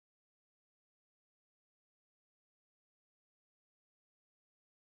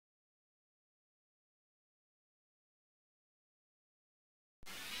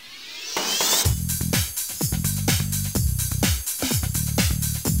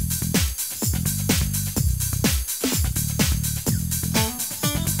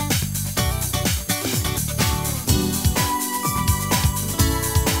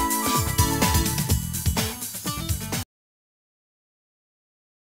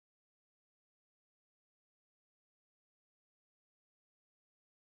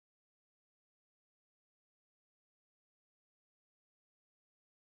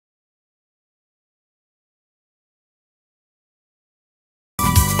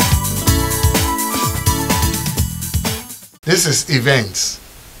This is events,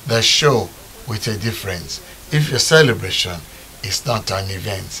 the show with a difference. If your celebration is not an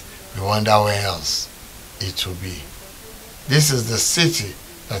event, we wonder where else it will be. This is the city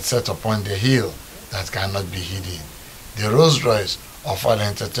that set upon the hill that cannot be hidden. The Rolls Royce of our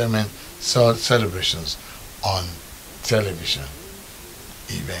entertainment celebrations on television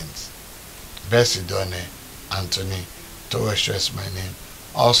events. Bessie Donne Anthony Toesho is my name,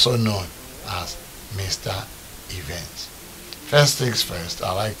 also known as Mr. Events. First things first,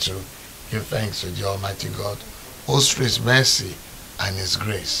 I like to give thanks to the Almighty God, who through His mercy and His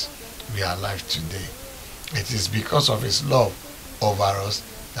grace we are alive today. It is because of His love over us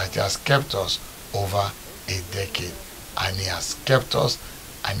that He has kept us over a decade, and He has kept us,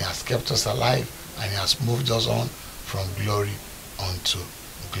 and He has kept us alive, and He has moved us on from glory unto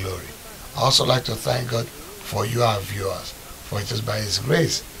glory. I also like to thank God for you, our viewers, for it is by His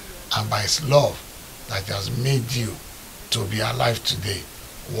grace and by His love that He has made you to be alive today,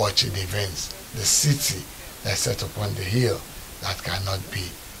 watching events, the city that is set upon the hill that cannot be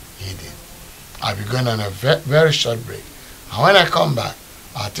hidden. I'll be going on a very short break, and when I come back,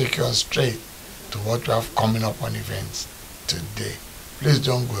 I'll take you on straight to what we have coming up on events today. Please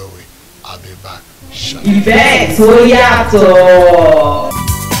don't go away. I'll be back shortly. Events Oyato.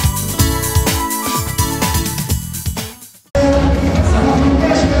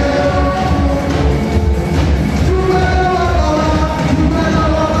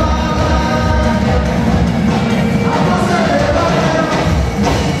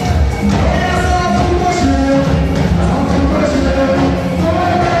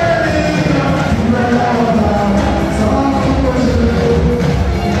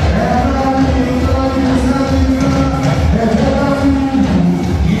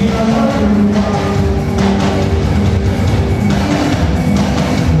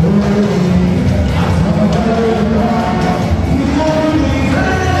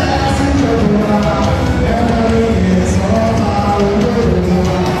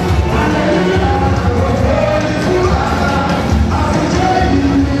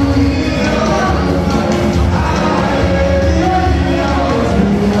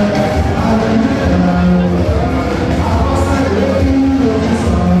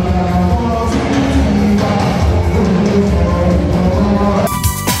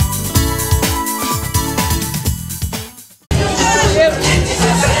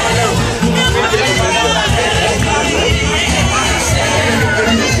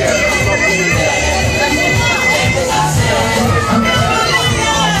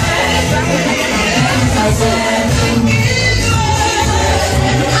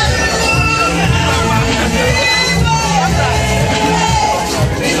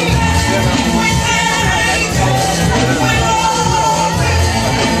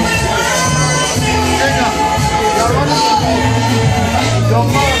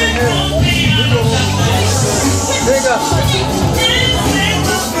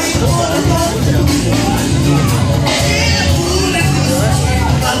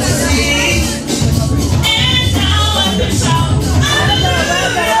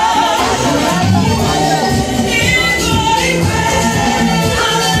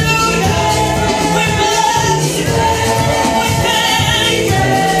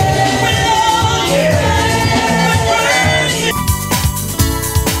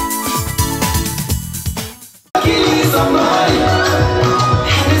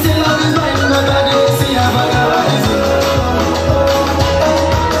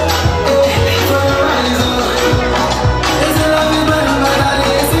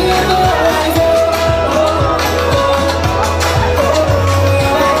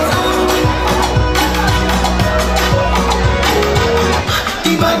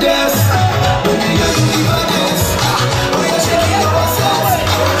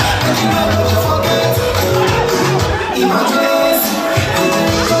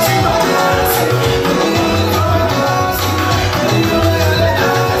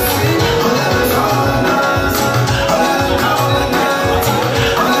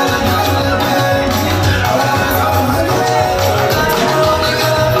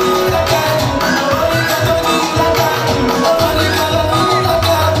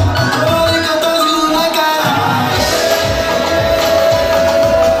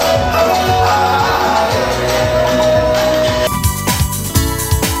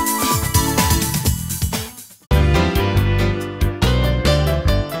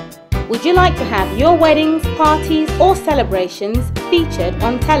 Would you like to have your weddings, parties or celebrations featured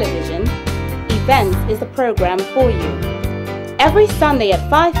on television? Events is the program for you. Every Sunday at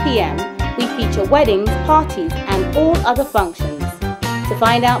 5 p.m, we feature weddings, parties and all other functions. To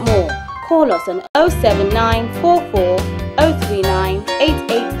find out more, call us on 079 44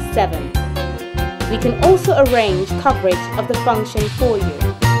 887. We can also arrange coverage of the function for you.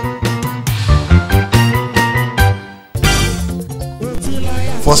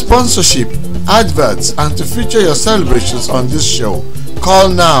 For sponsorship, adverts, and to feature your celebrations on this show, call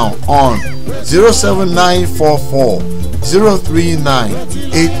now on 07944 039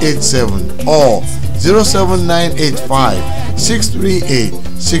 887 or 07985 638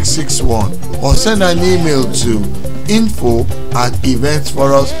 661 or send an email to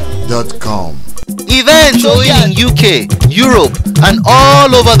info@eventsforus.com. Events in UK, Europe, and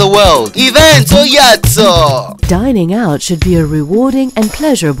all over the world. Events Oyato. Dining out should be a rewarding and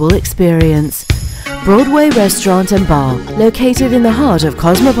pleasurable experience. Broadway Restaurant and Bar, located in the heart of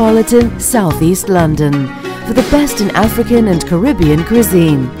cosmopolitan Southeast London, for the best in African and Caribbean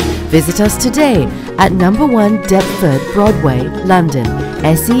cuisine. Visit us today at number 1 Deptford Broadway, London,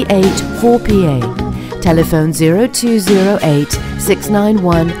 SE8 4PA. Telephone 0208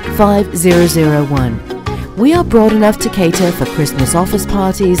 691 5001. We are broad enough to cater for Christmas office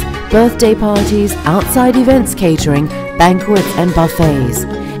parties, birthday parties, outside events catering, banquets and buffets.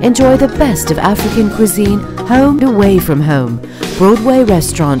 Enjoy the best of African cuisine, home and away from home. Broadway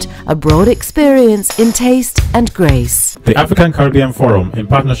Restaurant, a broad experience in taste and grace. The African Caribbean Forum, in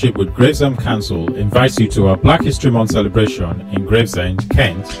partnership with Gravesend Council, invites you to our Black History Month celebration in Gravesend,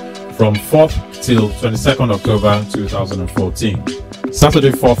 Kent, from 4th till 22nd October 2014.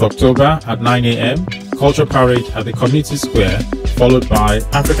 Saturday 4th October at 9 a.m, Culture Parade at the Community Square, followed by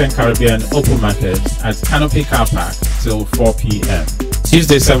African Caribbean Open Market at Canopy Car Park till 4 p.m.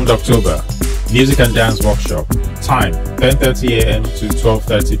 Tuesday 7th October, Music and Dance Workshop, time 10:30 a.m. to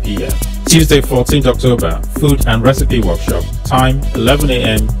 12:30 p.m. Tuesday 14th October, Food and Recipe Workshop, time 11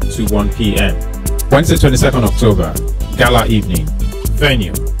 a.m. to 1 p.m. Wednesday 22nd October, Gala Evening,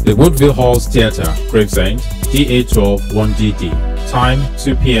 venue, the Woodville Halls Theatre, Gravesend, DA12 1DD, time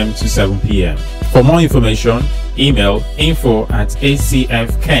 2 p.m. to 7 p.m. For more information, email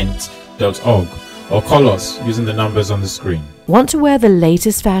info@acfkent.org or call us using the numbers on the screen. Want to wear the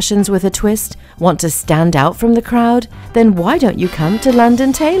latest fashions with a twist? Want to stand out from the crowd? Then why don't you come to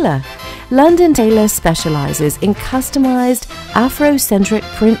London Tailor? London Tailor specializes in customized Afrocentric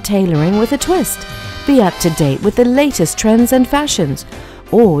print tailoring with a twist. Be up to date with the latest trends and fashions,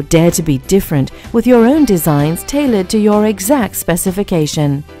 or dare to be different with your own designs tailored to your exact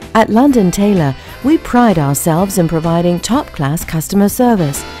specification. At London Tailor, we pride ourselves in providing top-class customer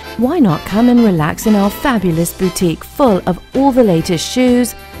service. Why not come and relax in our fabulous boutique full of all the latest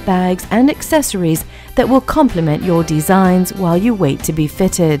shoes, bags and accessories that will complement your designs while you wait to be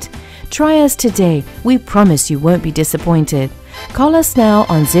fitted. Try us today. We promise you won't be disappointed. Call us now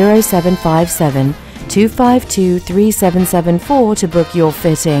on 0757 252 3774 to book your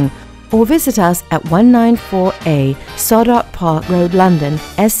fitting, or visit us at 194A Stoddart Park Road, London,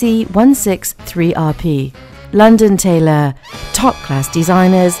 SE163RP. London Tailor, top class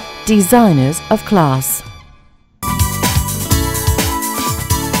designers, designers of class.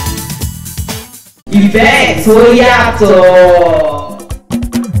 Events Oyato.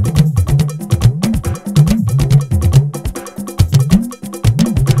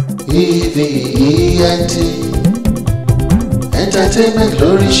 EVENT Entertainment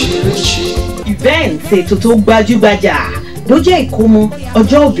lóríṣiríṣi. Events ètò tó gbajúgbajà bó jẹ́ ìkómọ,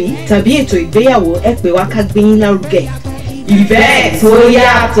 ọjọ́ òbí tàbí ètò ìgbéyàwó, ẹ pè wá ká gbé yín lárugẹ. Events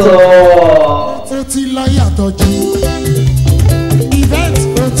Oyato. Ó ti lọ yàtọ̀ jù. Events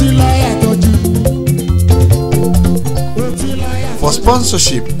ó ti lọ yàtọ̀ jù. For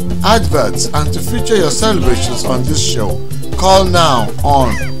sponsorship, adverts, and to feature your celebrations on this show, call now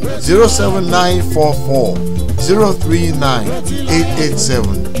on 07944 039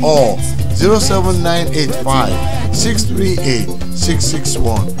 887 or 07985 638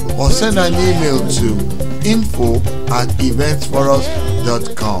 661 or send an email to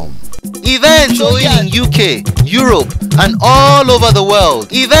info@eventsforus.com. Events in UK, Europe, and all over the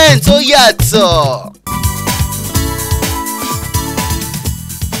world. Events Oyato.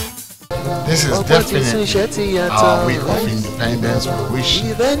 This is definitely our week of independence. We wish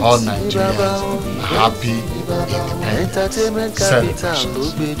all Nigerians a happy independence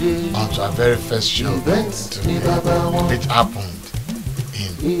celebrations. On to our very first show today, which happened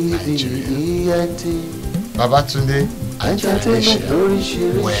in Nigeria. Babatunde and Felicia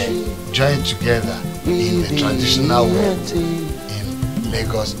were joined together in the traditional way in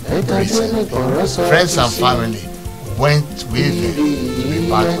Lagos prison. Friends and family went with them to be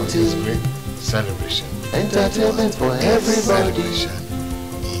part of this great celebration. Entertainment for everybody. Celebration.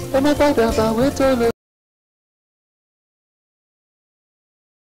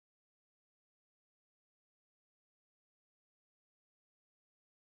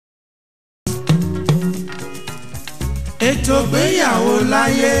 ètò ìgbéyàwó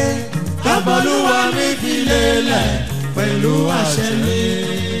láyé bábọ́lúwa mi fi lélẹ̀ pẹ̀lú àṣẹ mi.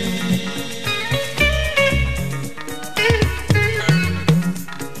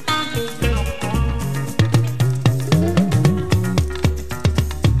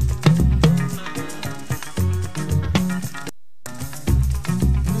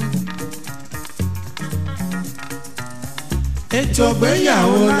 ètò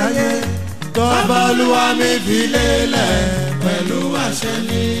ìgbéyàwó láyé bábọ́lúwa mi fi lélẹ̀ pẹ̀lú àṣẹ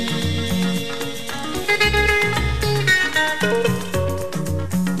mi.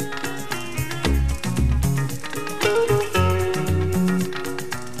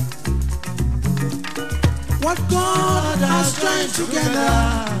 What God has joined together,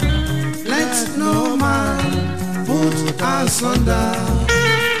 let no man put asunder.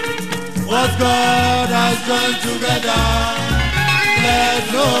 What God has joined together, let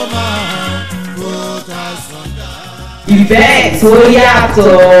no man put asunder. Ìfẹ́ tó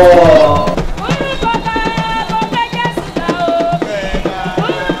yàtọ̀.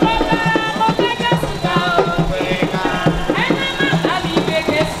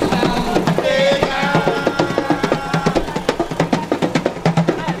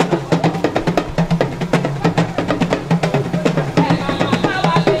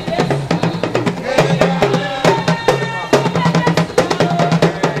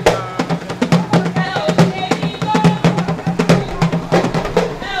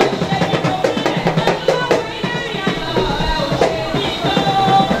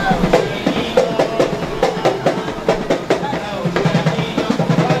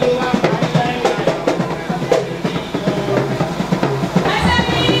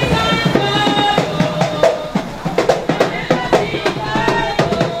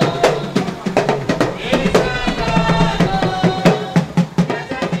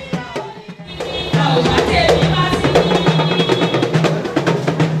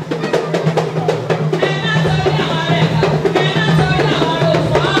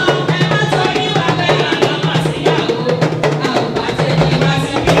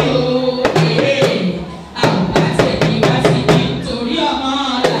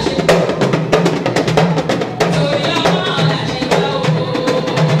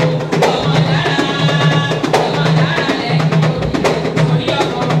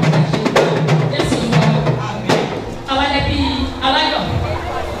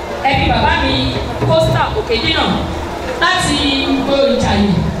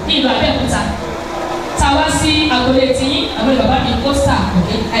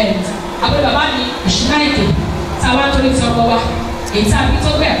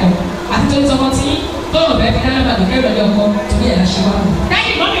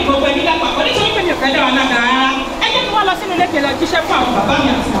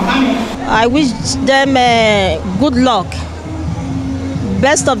 I wish them good luck,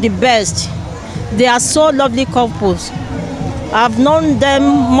 best of the best. They are so lovely couples. I've known them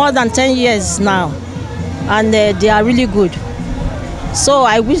more than 10 years now, and they are really good. So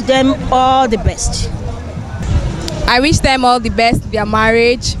I wish them all the best. I wish them all the best, their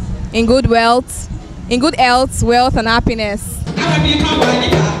marriage, in good health, wealth, and happiness.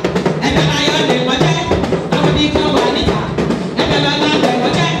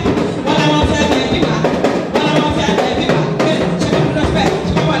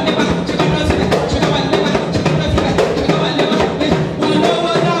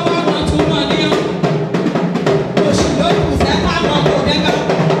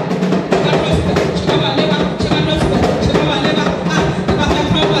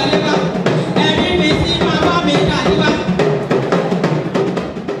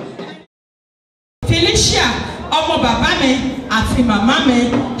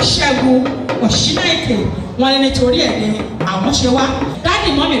 wọ́n ní nítorí ẹ̀ ní àwọn ṣe wá dáàdì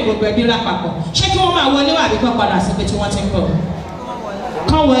mọ́mì gbogbo ẹbí lápapọ̀ ṣé kí wọ́n máa wọlé wà bí kán padà sí pé tí wọ́n ti ń bọ̀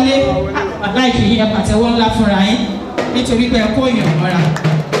kán wọlé láìpẹ́ yìí ẹ pàtẹ́wọ́ ńlá fúnra yín nítorí pé ẹ kó èèyàn mọ́ra.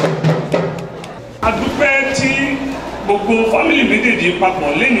 àdúpẹ́ tí gbogbo fámìlì méjèèjì papọ̀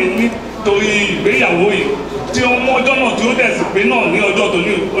lẹ́nu nítorí ìgbéyàwó yìí tí ó mú ọjọ́ náà tí ó dẹ̀sí pé náà ní ọjọ́ tó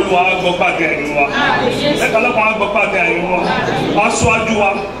ní Olúwa gbọ́pàdé ẹ̀yìn wa lẹ́kọ̀ọ́lọ́pàá gbọ́pàdé ẹ̀yìn wa wá síwájú wa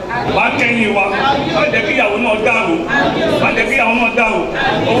wá kẹ́yìn wa má jẹ́ kí ìyàwó náà dàrú má jẹ́ kí ìyàwó náà dàrú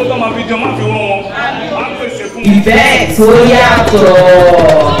owó tó máa fi jọ má fi wọ́n wọn má pèsè fún wọn. ìfẹ́ tó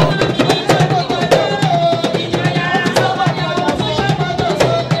yàtọ̀.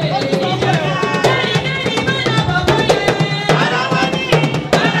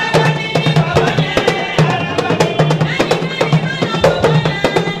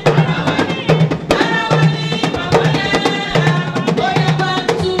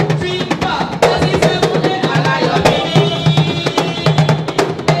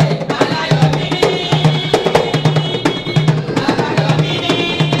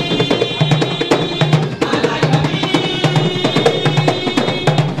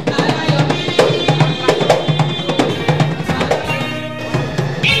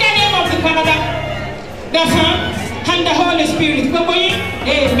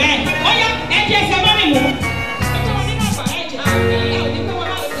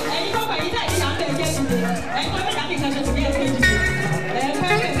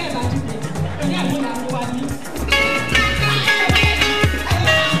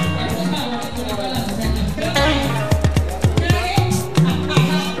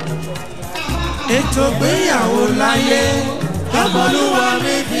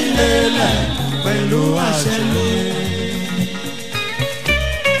 pẹ̀lú àṣẹ mi.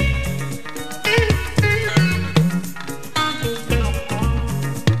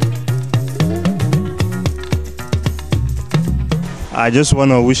 I just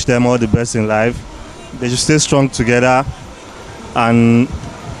want to wish them all the best in life. They should stay strong together and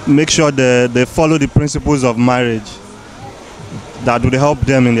make sure they follow the principles of marriage that will help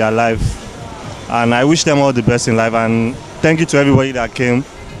them in their life. And I wish them all the best in life, and thank you to everybody that came.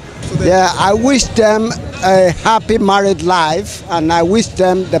 Yeah, I wish them a happy married life, and I wish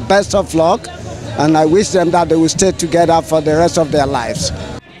them the best of luck, and I wish them that they will stay together for the rest of their lives.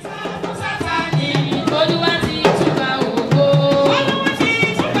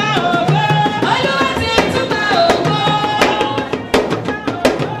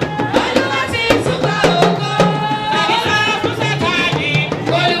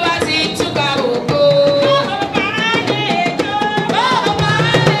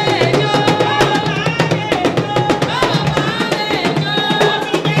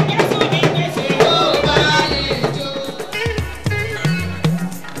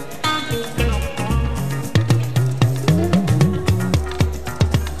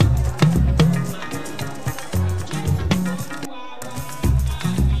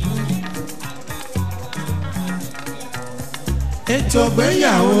 Ètò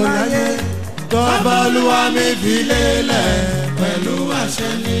ìgbéyàwó láyé tọ́ba Olúwa mi fi lélẹ̀ pẹ̀lú àṣẹ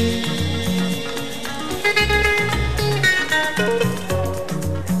mi.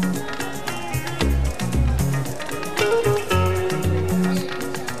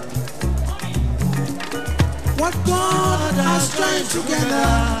 What God has joined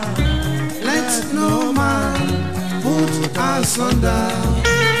together, let no man put asunder.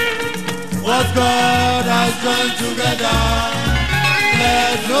 What God has joined together,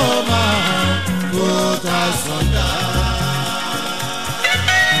 let no man put asunder.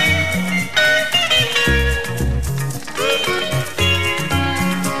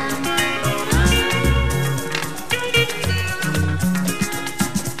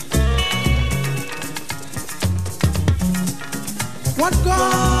 What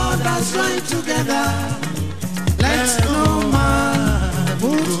God has joined together, let no man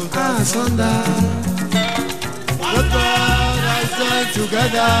put asunder. What God has joined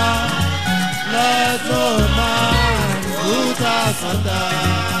together, let no man put asunder.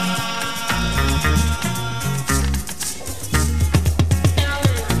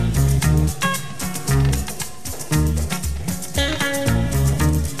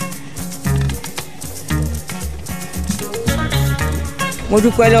 Mo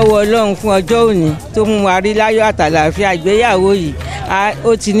dúpẹ́ lọ́wọ́ Ọlọ́run fún ọjọ́ òní tó mú wa rí láyọ̀ àtàlàáfíà. Ìgbéyàwó yìí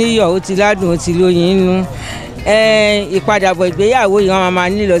ó ti níyọ̀, ó ti ládùn, ó ti lóyin inú. Ìpadàbọ̀ ìgbéyàwó yìí wọ́n máa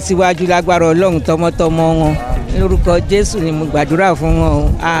nílọ síwájú lágbára Ọlọ́run tọmọtọmọ wọn. Lórúkọ Jésù ni mo gbàdúrà fún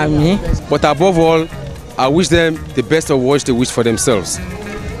wọn. Àmín. But above all, I wish them the best of what they wish for themselves.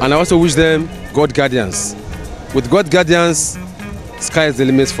 And I also wish them God guidance. With God guidance, sky is the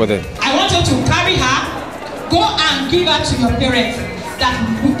limit for them. I want you to carry her, go and give her to your parents. That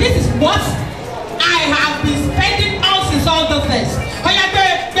this is what I have been spending on since all those days.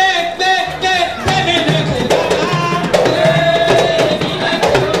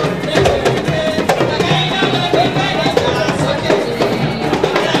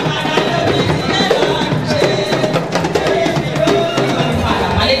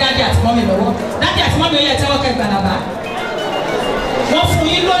 Wọ́n fún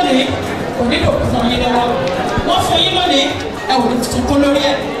yín lónìí, onídò fún yín lọ́wọ́. Wọ́n fún yín lónìí, ẹ ò ní tuntun lórí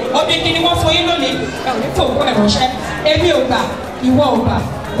ẹ̀. Omi kí ni wọ́n fún yín lónìí, ẹ ò ní fòkó ẹ̀ ránṣẹ́. Èmi ò gbà, ìwọ ò gbà.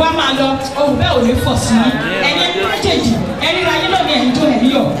 Wá máa lọ, ohun bẹ́ẹ̀ ò ní fọ̀ sí yín. Ẹ̀yin méjèèjì, ẹni ra yín lónìí ẹ̀yin tó ẹ̀mí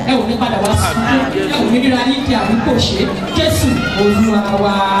yọ̀, ẹ ò ní padà wá sí yín. Ẹ ò ní ríra yín di àwíkò ṣe. Jésù Olúwa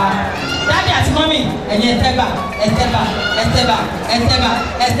wa. Dáàdì àti mọ́mì, ẹ̀yin ẹ̀tẹ́bà, ẹ̀tẹ́bà, ẹ̀tẹ́bà, ẹ̀tẹ́bà,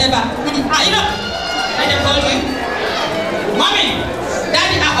 ẹ̀tẹ́bà. Àyínà, ẹ̀jẹ̀ kọ́ lóyún. Mọ́mì,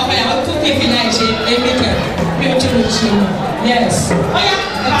 dáàdì ọmọ ìyàwó tún kí fi náà ṣe èmi kẹ̀ bí o ti lè ṣe o. Yes. Ọ̀yá,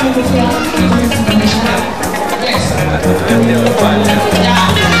 ẹ bá mi kò fún ọ kí o ti fi ṣe náà. Yes. Yeah.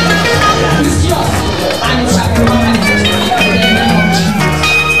 It's yours and it's a permanent.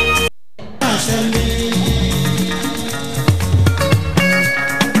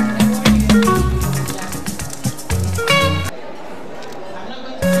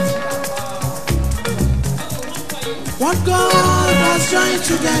 What God has joined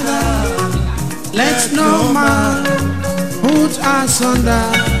together, let no man put asunder.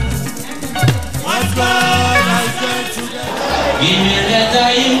 What God has joined together. In another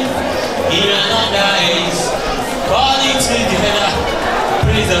age, in another age, calling together.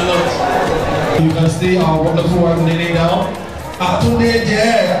 Praise the Lord. You can see our wonderful wife kneeling down Àtúndé jẹ́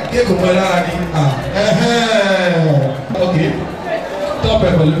kéèkó mọ́ lára ni. Ok, top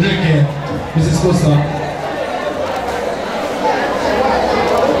ẹ̀ pẹ̀lú drink yẹn, Mrs. Costa.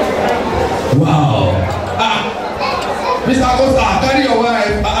 Wow. Mr. Costa, carry your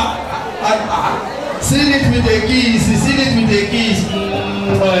wife. Seal it with a kiss. Seal it with a kiss.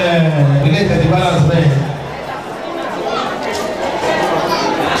 Related the balance man.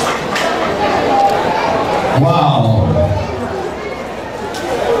 Wow.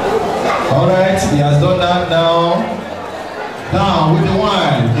 All right, he has done that now. Now with the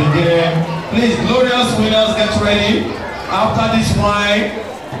wine again. Please, glorious winners, get ready. After this wine,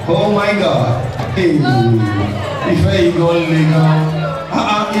 oh my God. Hey, if I go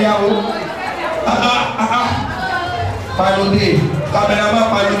Palude, cameraman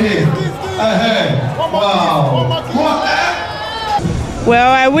Palude. Wow.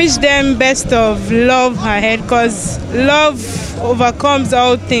 Well, I wish them best of love ahead, because love overcomes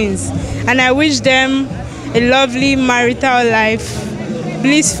all things. And I wish them a lovely marital life,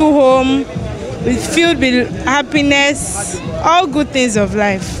 blissful home, filled with happiness, all good things of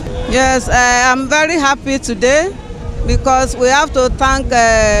life. Yes, I'm very happy today because we have to thank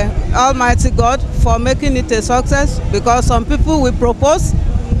Almighty God for making it a success, because some people will propose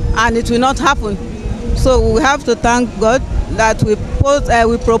and it will not happen. So we have to thank God that we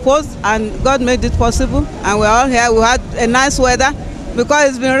proposed and God made it possible, and we're all here. We had a nice weather because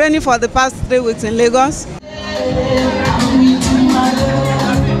it's been raining for the past 3 weeks in Lagos.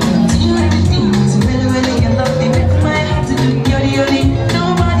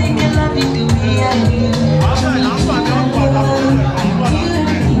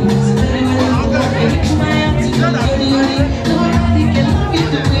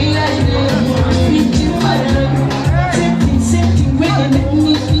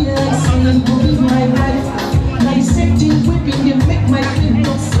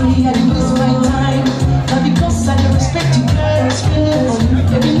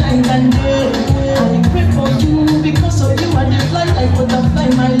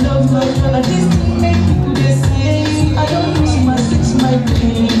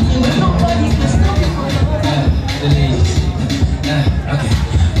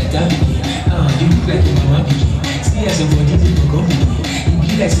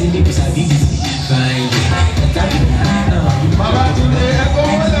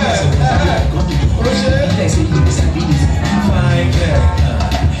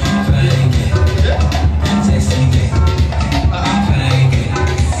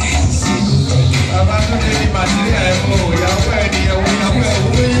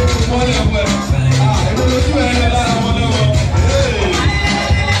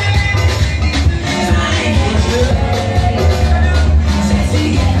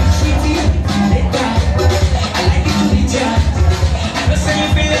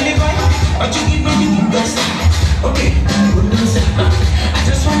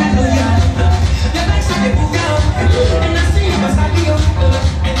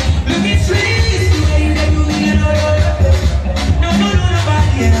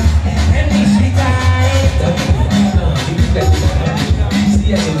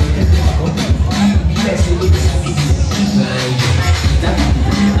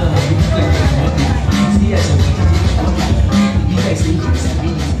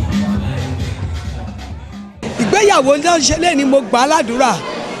 ìgbéyàwó náà ṣe lé ní mo gbà á ládùúrà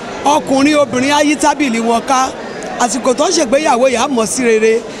ọkùnrin obìnrin ayí tábìlì wọn ká àsìkò tó ń ṣègbéyàwó yà á mọ̀ sí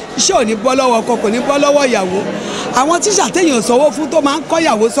rere iṣẹ́ ò ní bọ́ lọ́wọ́ ọkọ kò ní bọ́ lọ́wọ́ ìyàwó àwọn tíṣà téèyàn sanwó fún tó máa ń kọ́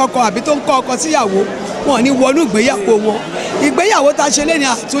ìyàwó sọ́kọ àbí tó ń kọ́ ọkọ síyàwó wọn ò ní wọnú ìgbéyàwó wọn ìgbéyàwó tá a ṣe lé ní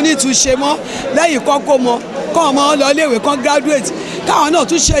àtúnítúnṣe mọ́ lẹ́yìn kọ́kọ́ mọ́ kọ́ ọmọ lọ iléèwé kan graduate káwọn náà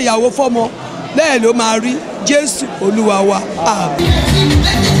tún ṣe ìyàwó fọ́mọ lẹ́yìn ló máa rí Jésù Olúwa wa àmín.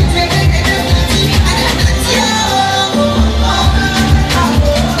 Yeah.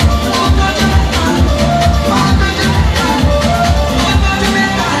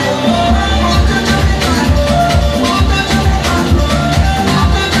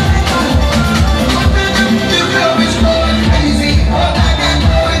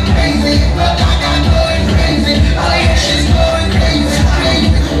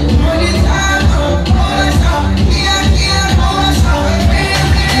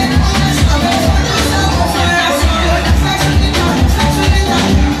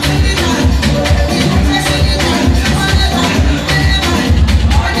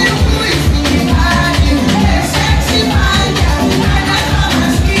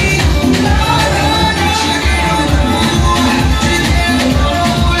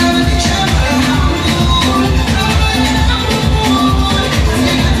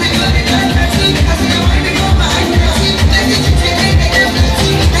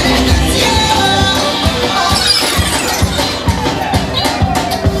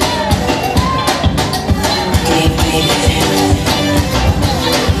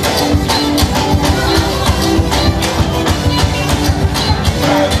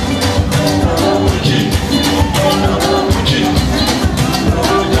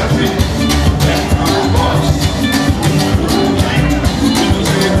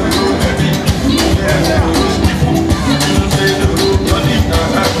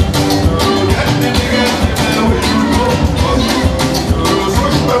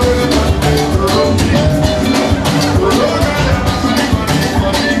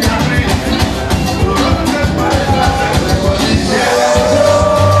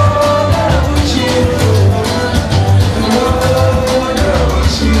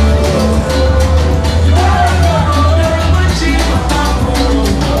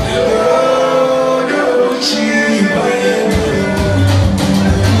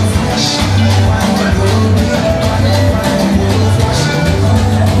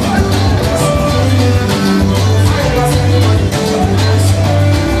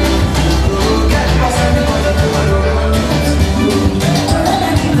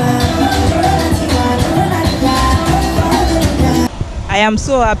 am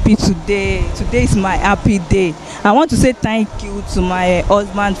so happy today. Today is my happy day. I want to say thank you to my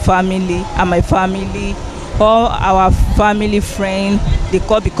husband family and my family, all our family friends. They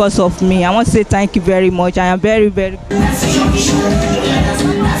call because of me. I want to say thank you very much. I am very, very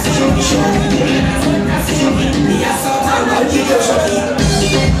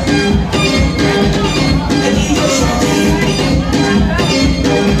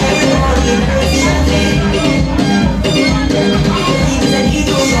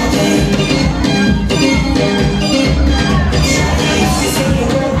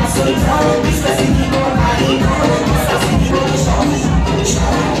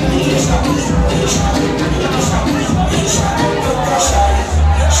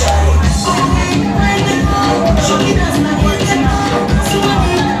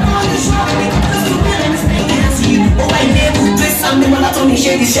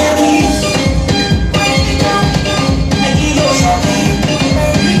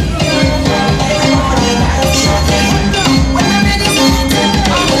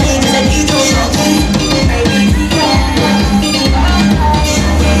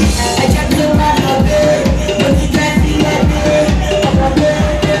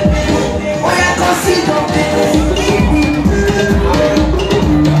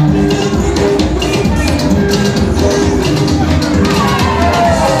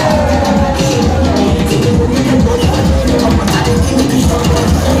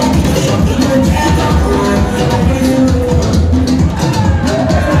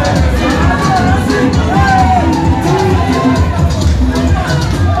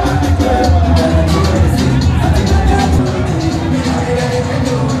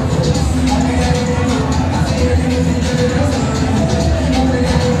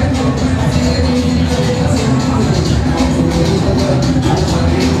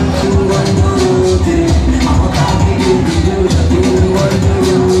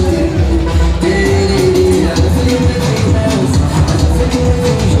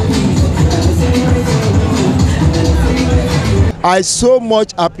I so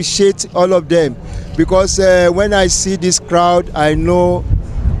much appreciate all of them because when I see this crowd, I know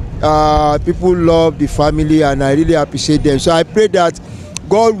people love the family and I really appreciate them. So I pray that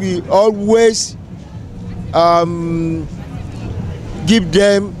God will always give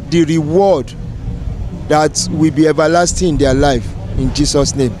them the reward that will be everlasting in their life. In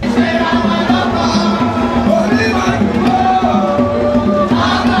Jesus' name.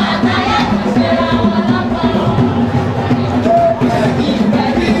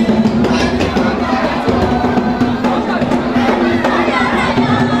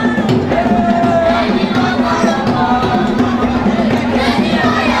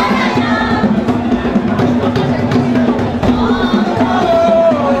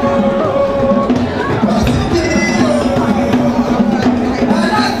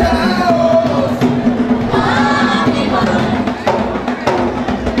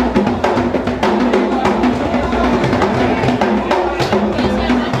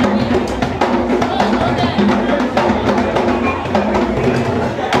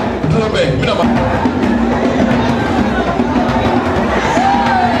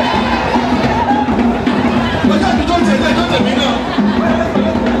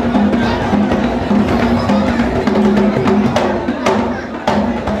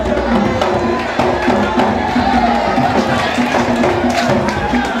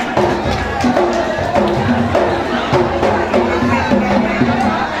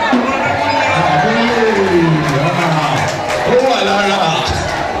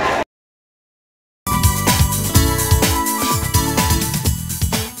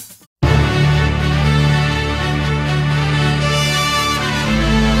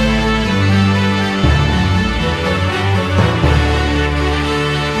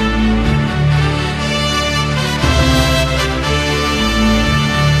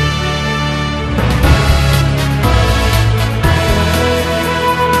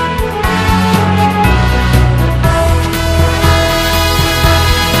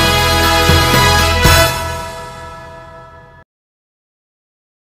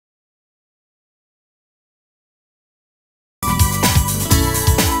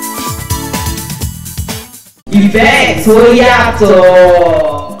 Ìfẹ́ tó yàtọ̀.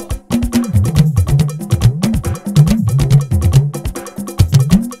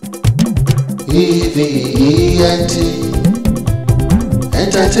 EVENT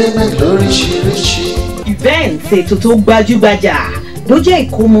entertainment lóríṣiríṣi. Event ètò tó gbajúgbajà bó jẹ́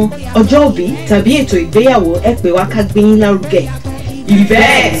ìkómọ ọjọ́ òbí tàbí ètò ìgbéyàwó ẹ pè wá ká gbé yín lárugẹ.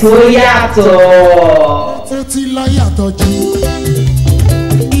 Event tó yàtọ̀. Ó ti lọ yàtọ̀ jù.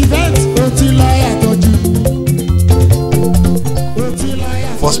 Event ó ti lọ yàtọ̀ jù.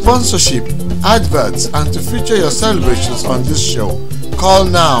 For sponsorship, adverts, and to feature your celebrations on this show, call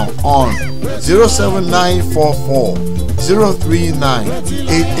now on 07944 039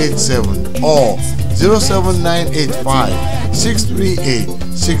 887 or 07985 638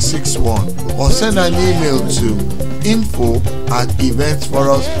 661 or send an email to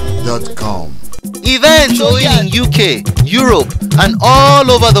info@eventsforus.com. Events in UK, Europe, and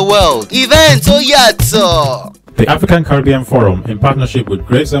all over the world. Events The African Caribbean Forum, in partnership with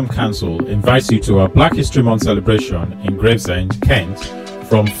Gravesend Council, invites you to our Black History Month celebration in Gravesend, Kent,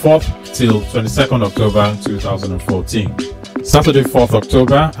 from 4th till 22nd October 2014. Saturday, 4th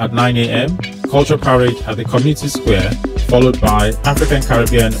October at 9 a.m, Culture Parade at the Community Square, followed by African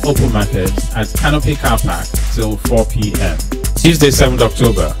Caribbean Open Market at Canopy Car Park till 4 p.m. Tuesday, 7th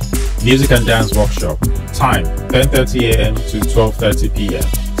October, Music and Dance Workshop, time 10:30 a.m. to 12:30 p.m.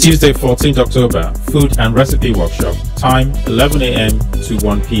 Tuesday, 14th October, Food and Recipe Workshop, time 11 a.m. to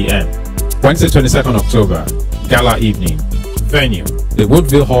 1 p.m. Wednesday, 22nd October, Gala Evening, venue, the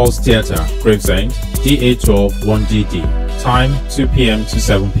Woodville Halls Theatre, Gravesend, DA12 1DD, time 2 p.m. to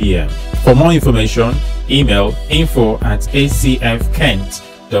 7 p.m. For more information, email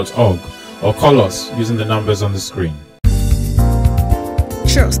info@acfkent.org or call us using the numbers on the screen.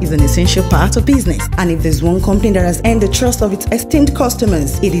 Trust is an essential part of business, and if there's one company that has earned the trust of its esteemed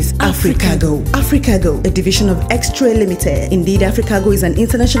customers, it is Africago. Africago, a division of X-Tray Limited. Indeed, Africago is an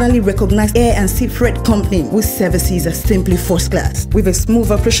internationally recognized air and sea freight company whose services are simply first class. With a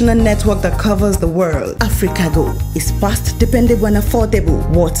smooth operational network that covers the world, Africago is fast, dependable, and affordable.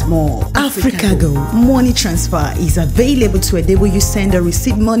 What's more, Africago money transfer is available to enable you send or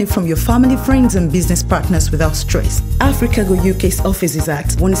receive money from your family, friends, and business partners without stress. Africago UK's office is at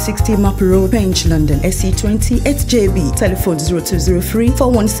 160 Maple Road, Penge, London, SE20 8JB, telephone 0203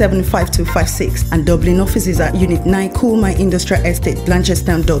 417 5256, and Dublin office is at Unit 9 Coolmine Industrial Estate,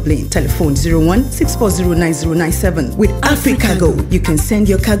 Blanchardstown, Dublin, telephone 01 640 9097. With Africago, you can send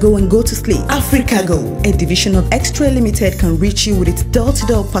your cargo and go to sleep. Africago, a division of X-Tray Limited, can reach you with its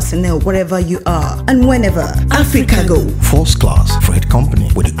door-to-door personnel wherever you are and whenever. Africago, first class freight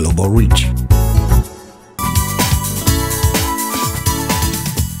company with a global reach.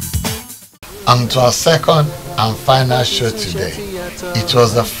 And to our second and final show today. It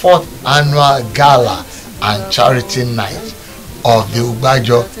was the 4th annual gala and charity night of the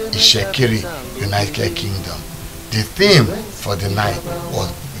Ugbajo Ishekiri, United Kingdom. The theme for the night was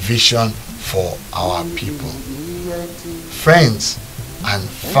Vision for Our People. Friends and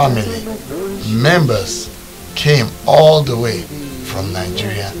family members came all the way from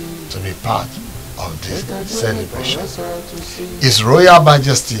Nigeria to be part of this celebration. His Royal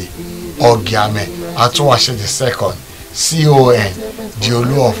Majesty Ogiame Atuwase II, CON,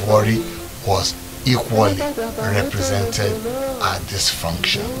 Diolu of Warri, was equally represented at this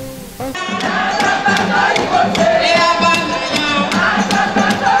function.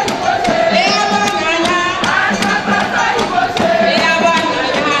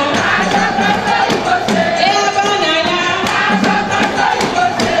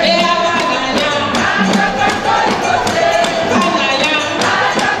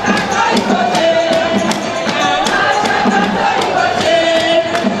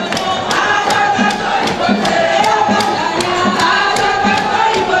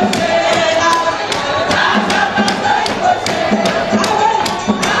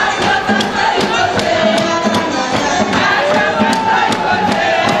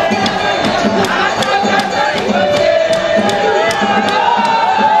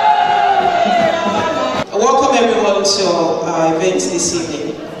 This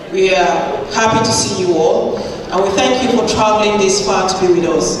evening. We are happy to see you all, and we thank you for traveling this far to be with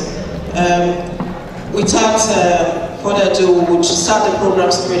us. Without further ado, we would start the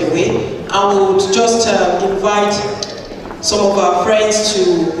program straight away, and we would just invite some of our friends to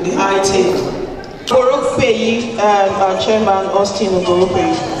the high table. Ogoropeyi and our chairman, Austin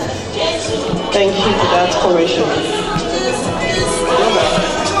Ogoropeyi. Thank you for that correction.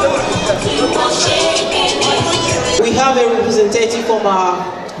 We have a representative from our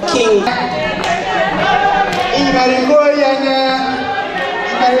king.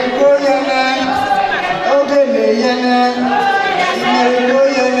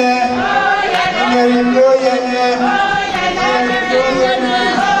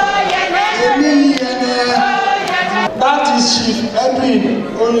 That is Chief Edwin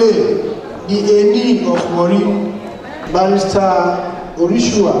Ole, the Eni of Warri, Barrister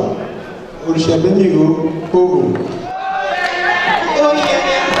Orishua Orishabemigo Ogo.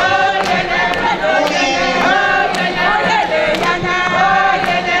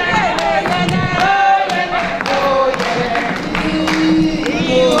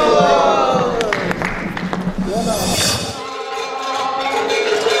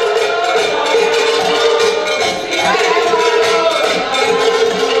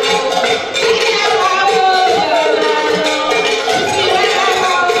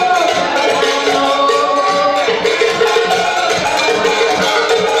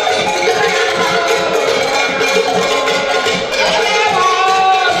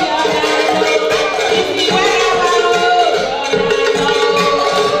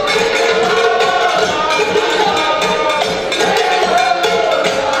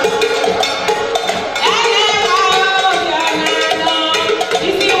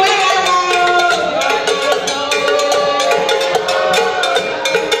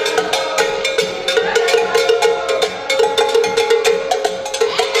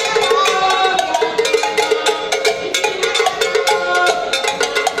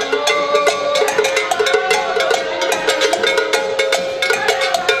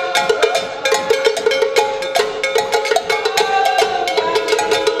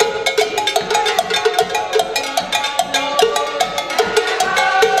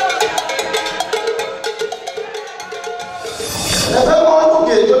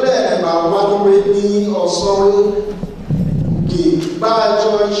 òkè tó lẹ́ẹ̀mà wá lórí ní ọ̀sán òkè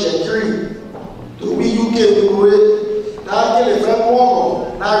bájọ́ ìṣẹ̀kiri tó bí UK lóore láàkèlè fẹ́ mú ọ̀rọ̀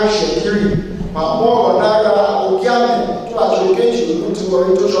láàrin ìṣẹ̀kiri màmú ọ̀rọ̀ lára òkè àmì tó àṣọ kéjì ló ti wọlé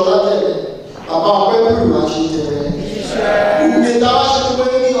tó ṣọlá tẹ̀lé bàbá ọpẹ́ pẹ̀lú àṣẹ tẹ̀lé òkè táwa ṣe pé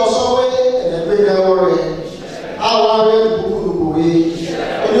ní ọ̀sán wé ẹ̀ẹ́dẹ́gbẹ́ lẹ́wọ́ rẹ̀ àwọn arẹ́ gbogbo wé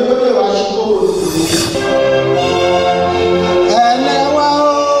onígbẹ́lẹ́ wa ṣe kókò lóko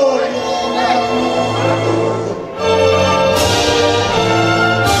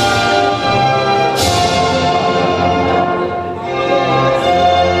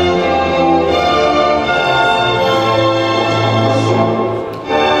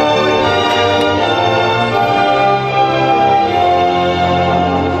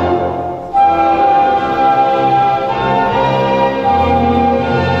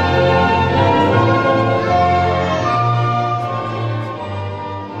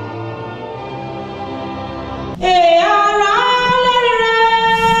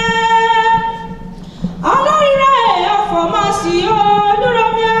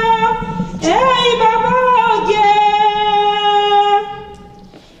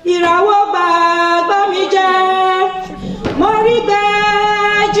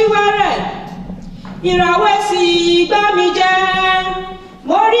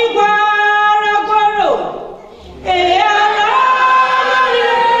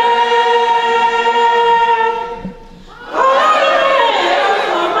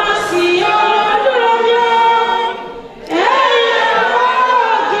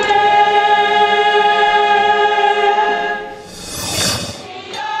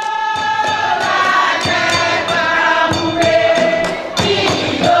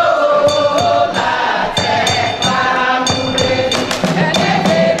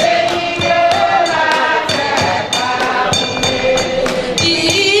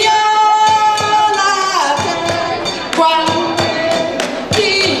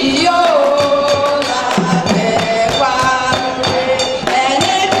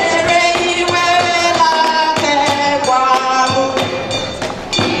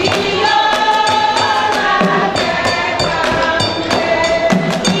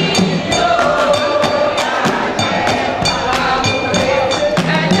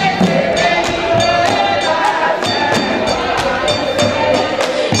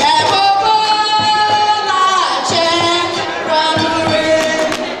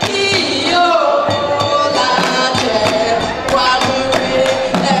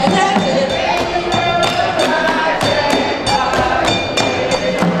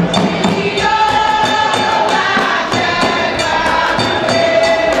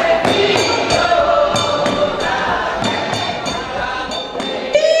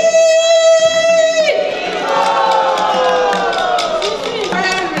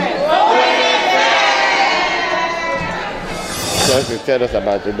Tell us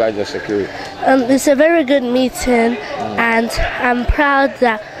about Ugbaja Shekiri. It's a very good meeting, and I'm proud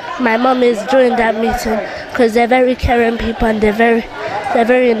that my mom is doing that meeting because they're very caring people and they're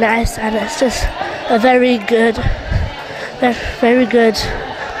very nice, and it's just a very good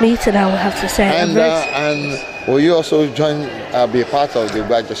meeting, I would have to say. And will you also join, be a part of the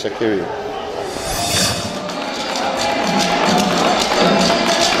Ugbaja Shekiri?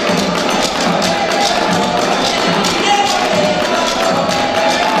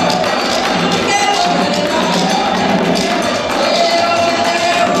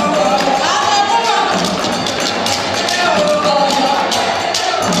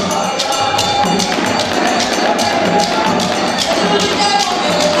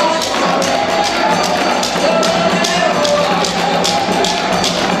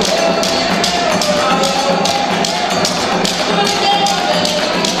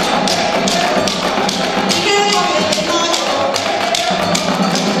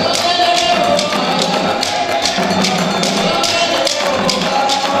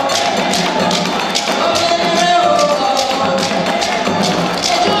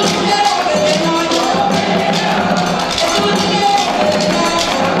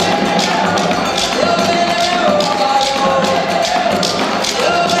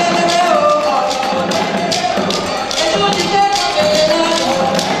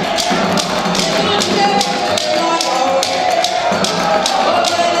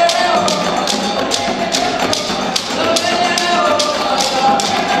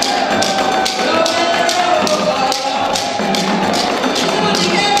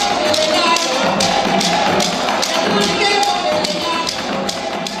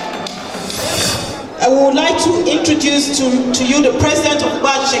 introduce to you the president of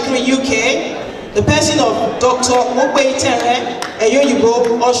Ugbaja Shekiri UK, the person of Dr. Mogbe Itere Eyoyibo.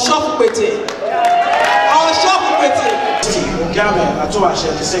 Bemigro Oshofupete. Ogame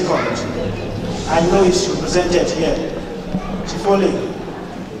Atuashe II. I know he's represented here. Chifole.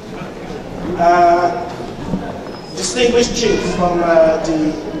 Distinguished chief from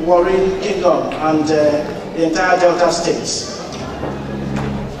the Warri Kingdom and the entire Delta states.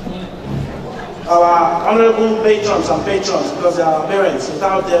 Our honorable patrons and patrons, because they are our parents,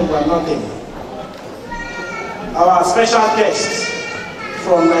 without them we are nothing. Our special guests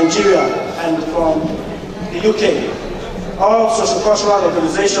from Nigeria and from the UK. All socio-cultural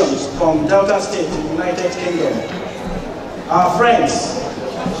organizations from Delta State in the United Kingdom. Our friends,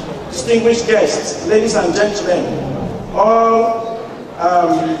 distinguished guests, ladies and gentlemen, all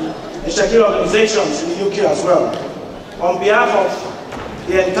the Shekiri organizations in the UK as well. On behalf of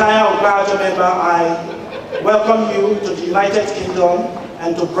the entire Ogbajo member, I welcome you to the United Kingdom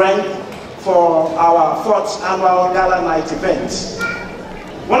and to Brent for our 4th annual Gala Night event.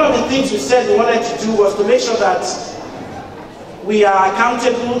 One of the things we said we wanted to do was to make sure that we are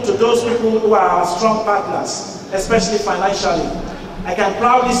accountable to those people who are our strong partners, especially financially. I can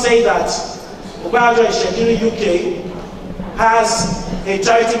proudly say that Ogbajo Shekiri UK has a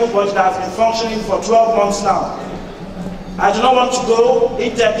charitable budget that has been functioning for 12 months now. I do not want to go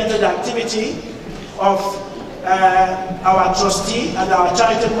in depth into the activity of our trustee and our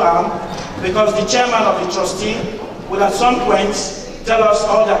charitable arm, because the chairman of the trustee will at some point tell us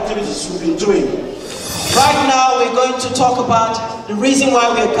all the activities we've been doing. Right now, we're going to talk about the reason why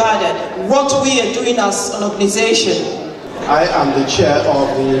we're gathered, what we are doing as an organization. I am the chair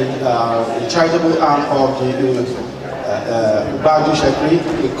of the charitable arm of the Ogbajo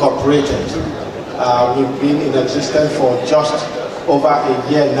Shekiri Incorporated. We've been in existence for just over a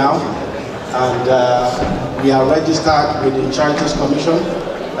year now, and we are registered with the Charities Commission,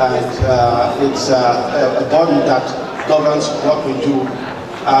 and it's a body that governs what we do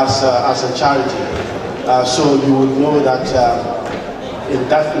as a charity. So you will know that in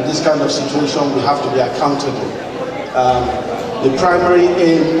this kind of situation we have to be accountable. The primary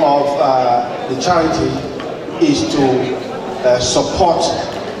aim of the charity is to support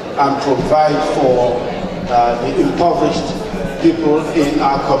and provide for the impoverished people in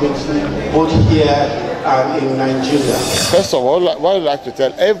our community, both here and in Nigeria. First of all, what I'd like to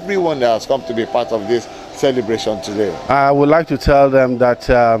tell everyone that has come to be part of this celebration today. I would like to tell them that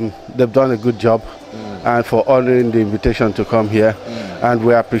they've done a good job and for honoring the invitation to come here, and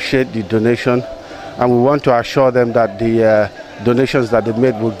we appreciate the donation, and we want to assure them that the donations that they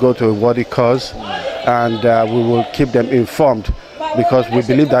made will go to a worthy cause, and we will keep them informed, because we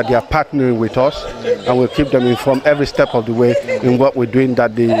believe that they are partnering with us, and we'll keep them informed every step of the way in what we're doing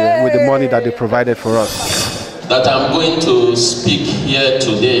with the money that they provided for us. That I'm going to speak here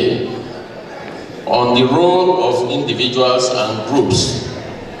today on the role of individuals and groups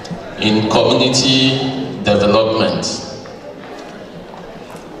in community development.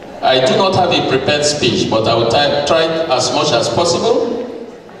 I do not have a prepared speech, but I will try as much as possible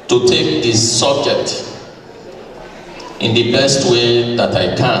to take this subject in the best way that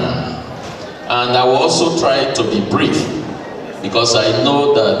I can. And I will also try to be brief, because I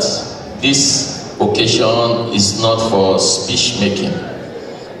know that this occasion is not for speech making.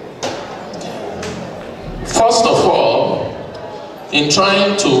 First of all, in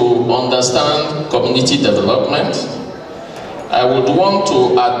trying to understand community development, I would want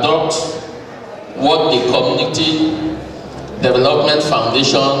to adopt what the Community Development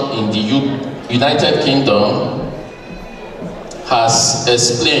Foundation in the United Kingdom has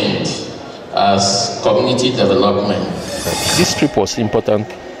explained as community development. This trip was important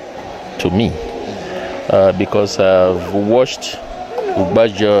to me because I've watched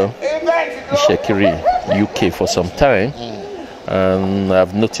Ogbajo Shekiri UK for some time, and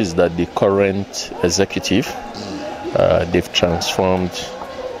I've noticed that the current executive, they've transformed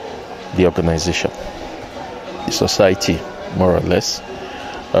the organization, the society, more or less,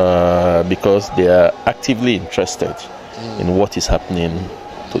 because they are actively interested in what is happening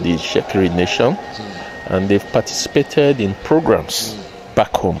to the Shekiri nation, and they've participated in programs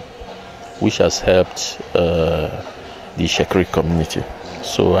back home, which has helped the Shekiri community.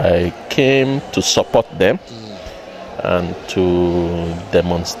 So I came to support them and to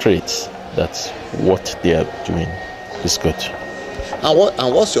demonstrate that what they are doing is good.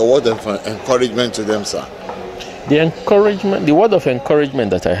 And what's your word of encouragement to them, sir? The word of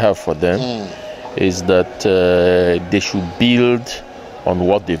encouragement that I have for them is that they should build on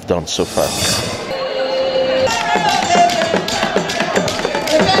what they've done so far.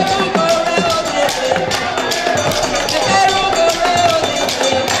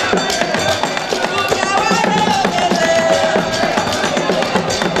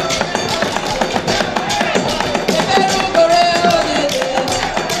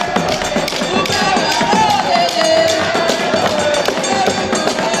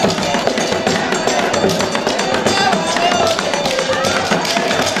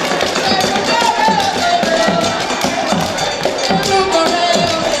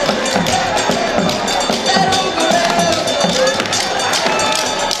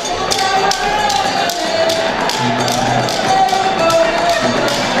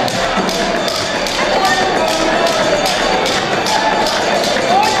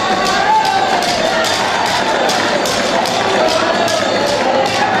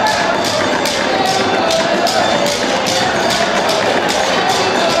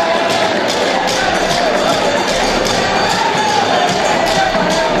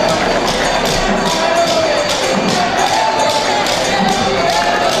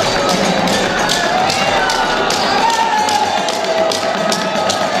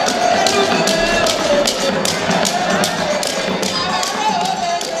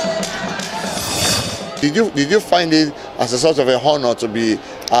 Did you find it as a sort of a honor to be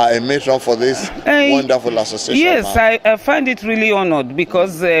a matron for this wonderful association? Yes, I find it really honored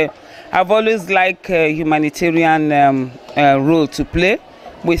because I've always liked humanitarian role to play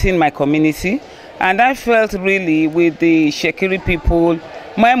within my community, and I felt really with the Shekiri people.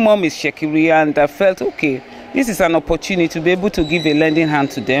 My mom is Shekiri, and I felt okay. This is an opportunity to be able to give a lending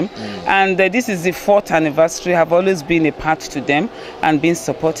hand to them. And this is the 4th anniversary. I've always been a part to them and been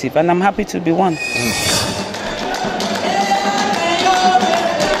supportive. And I'm happy to be one.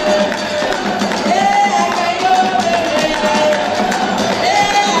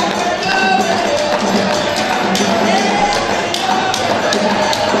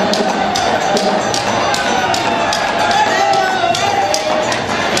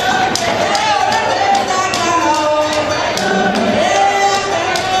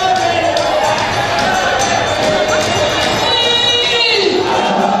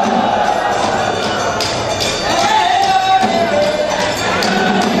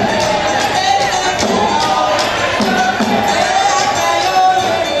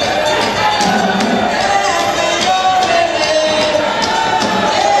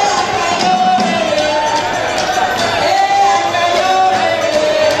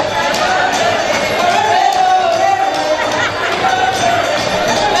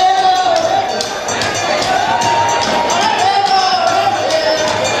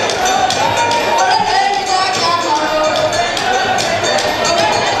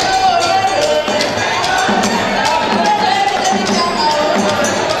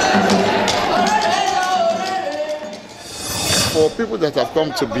 For people that have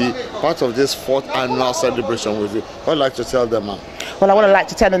come to be part of this 4th annual celebration with you, what would you like to tell them, ma'am? Well, I would like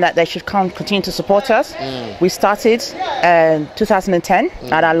to tell them that they should continue to support us. We started in 2010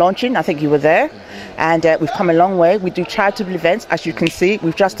 at our launching. I think you were there. And we've come a long way. We do charitable events, as you can see.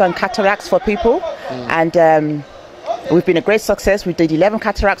 We've just done cataracts for people. And we've been a great success. We did 11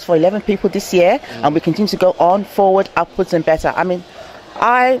 cataracts for 11 people this year. And we continue to go on, forward, upwards and better. I mean,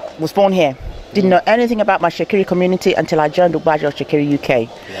 I was born here. Didn't know anything about my Shekiri community until I joined Ugbajo Shekiri UK.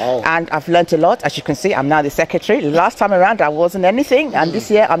 Wow. And I've learned a lot. As you can see, I'm now the secretary. Last time around, I wasn't anything. And this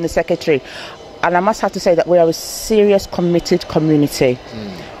year, I'm the secretary. And I must have to say that we are a serious, committed community.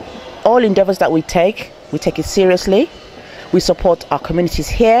 All endeavors that we take it seriously. We support our communities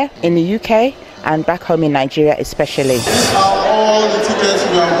here in the UK and back home in Nigeria especially. These are all the tickets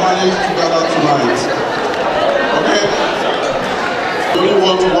we have managed to gather tonight. Okay? You only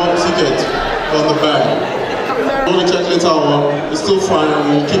want one ticket on the bag. You want to check later on, it's still fine,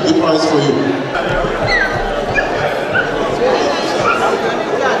 we'll keep the price for you.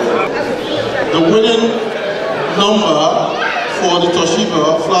 The winning number for the Toshiba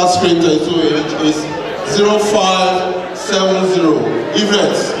flat screen 32 is 0570.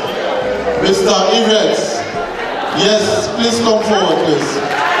 Yvette. Mr. Yvette. Yes, please come forward, please.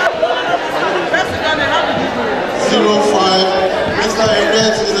 05. Mr.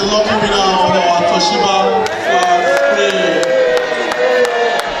 Yvette is the lucky winner of our Toshiba flat screen.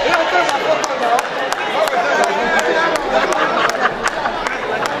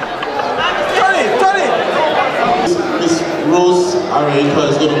 Miss Rose Areka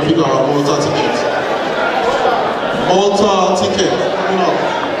is going to pick our Malta ticket. Malta ticket, coming up.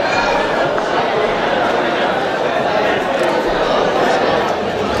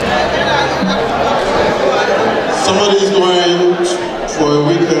 Somebody is going for a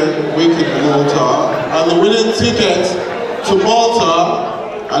week in Malta, and the winning ticket to Malta,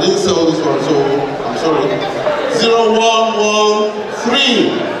 I didn't sell this one, so I'm sorry.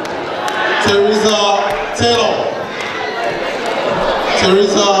 0113, Teresa Taylor.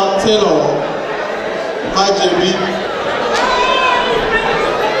 Teresa Taylor, JB.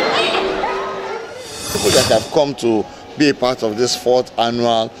 People that have come to be a part of this 4th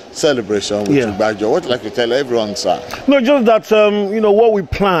annual celebration with Ugbajo, what would you like to tell everyone, sir? No, just that, what we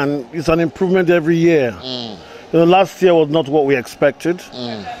plan is an improvement every year. Last year was not what we expected,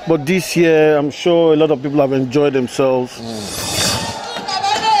 but this year, I'm sure a lot of people have enjoyed themselves.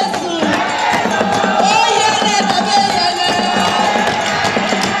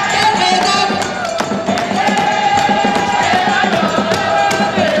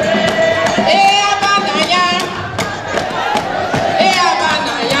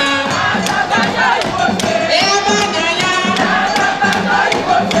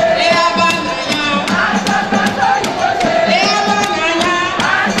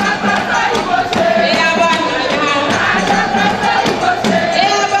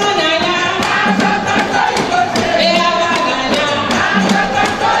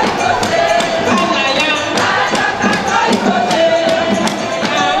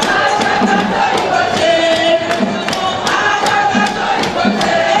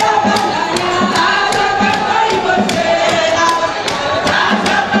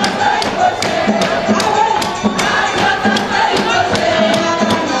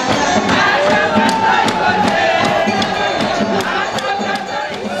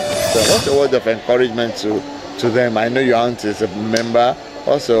 word of encouragement to them? I know your aunt is a member.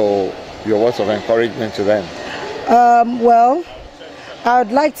 Also, your words of encouragement to them. Well, I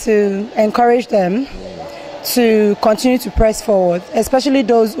would like to encourage them to continue to press forward, especially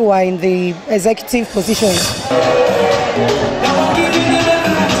those who are in the executive positions.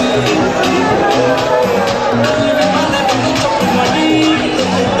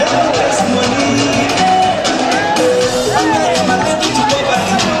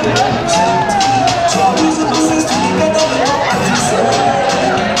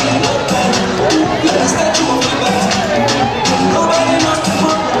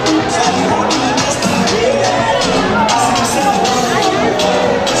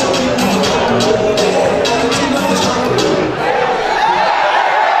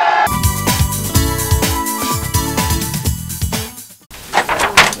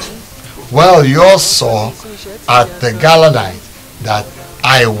 Well, you all saw at the gala night that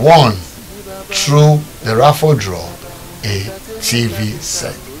I won through the raffle draw a TV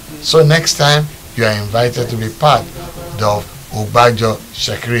set. So next time you are invited to be part of Ugbajo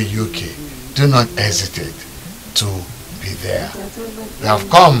Shekiri UK, do not hesitate to be there. We have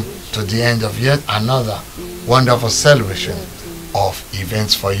come to the end of yet another wonderful celebration of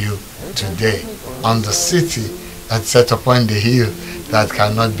events for you today on the city that's set upon the hill that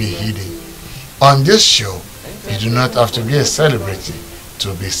cannot be hidden. On this show, you do not have to be a celebrity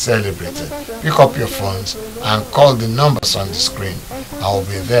to be celebrated. Pick up your phones and call the numbers on the screen. I will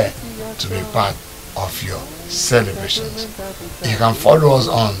be there to be part of your celebrations. You can follow us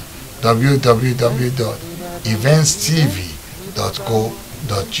on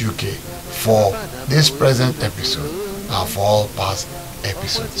www.eventstv.co.uk for this present episode and for all past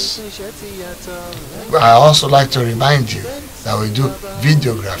episodes. I also like to remind you that we do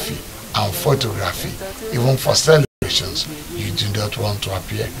videography and photography. Even for celebrations, you do not want to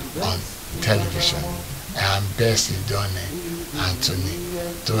appear on television. I am Bessie Donne Anthony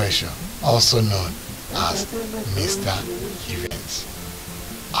Toesho, also known as Mr. Events.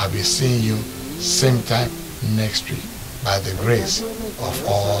 I'll be seeing you same time next week by the grace of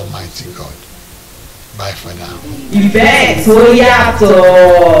Almighty God. Bye for now. Events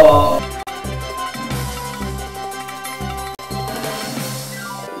Oyato.